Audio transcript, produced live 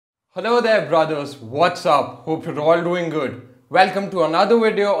Hello there brothers, what's up? Hope you're all doing good. Welcome to another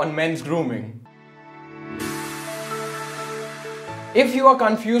video on men's grooming. If you are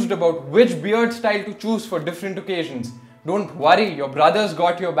confused about which beard style to choose for different occasions, don't worry, your brother's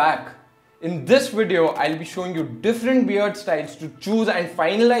got your back. In this video, I'll be showing you different beard styles to choose and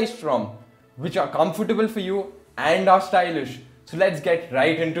finalize from, which are comfortable for you and are stylish. So let's get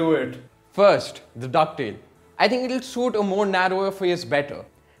right into it. First, the ducktail. I think it'll suit a more narrower face better.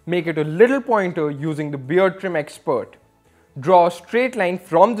 Make it a little pointer using the Beard Trim Expert. Draw a straight line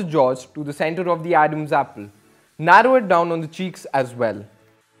from the jaws to the center of the Adam's apple. Narrow it down on the cheeks as well.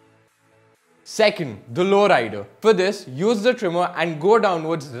 Second, the low rider. For this, use the trimmer and go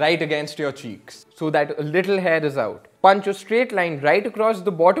downwards right against your cheeks so that a little hair is out. Punch a straight line right across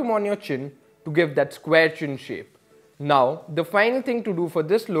the bottom on your chin to give that square chin shape. Now, the final thing to do for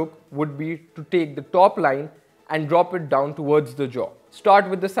this look would be to take the top line and drop it down towards the jaw. Start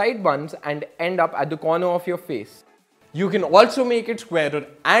with the side buns and end up at the corner of your face. You can also make it squarer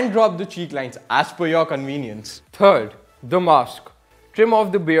and drop the cheek lines as per your convenience. Third, the mask. Trim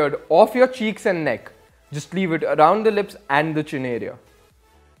off the beard off your cheeks and neck. Just leave it around the lips and the chin area.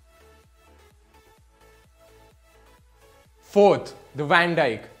 Fourth, the Van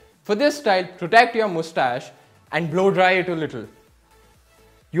Dyke. For this style, protect your mustache and blow dry it a little.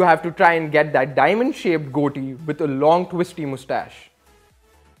 You have to try and get that diamond-shaped goatee with a long twisty mustache.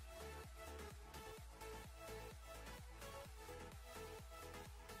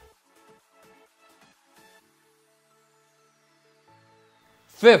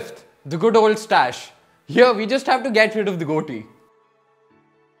 Fifth, the good old stash. Here we just have to get rid of the goatee.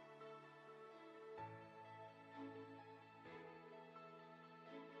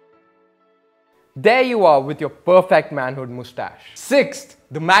 There you are with your perfect manhood mustache. Sixth,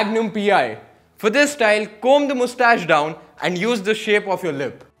 the Magnum PI. For this style, comb the mustache down and use the shape of your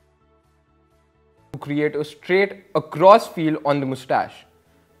lip to create a straight across feel on the mustache.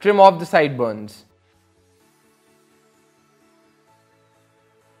 Trim off the sideburns.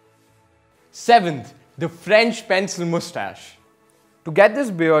 Seventh, the French pencil mustache. To get this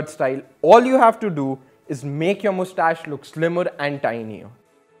beard style, all you have to do is make your mustache look slimmer and tinier.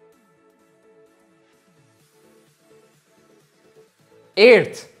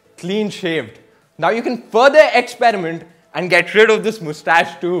 Eighth, clean shaved. Now you can further experiment and get rid of this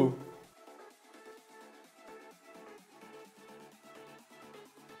mustache too.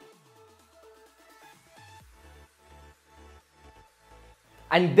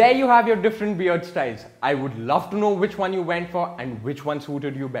 And there you have your different beard styles. I would love to know which one you went for and which one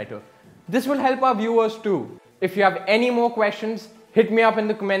suited you better. This will help our viewers too. If you have any more questions, hit me up in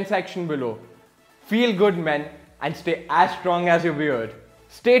the comment section below. Feel good, men, and stay as strong as your beard.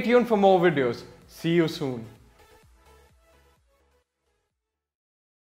 Stay tuned for more videos. See you soon.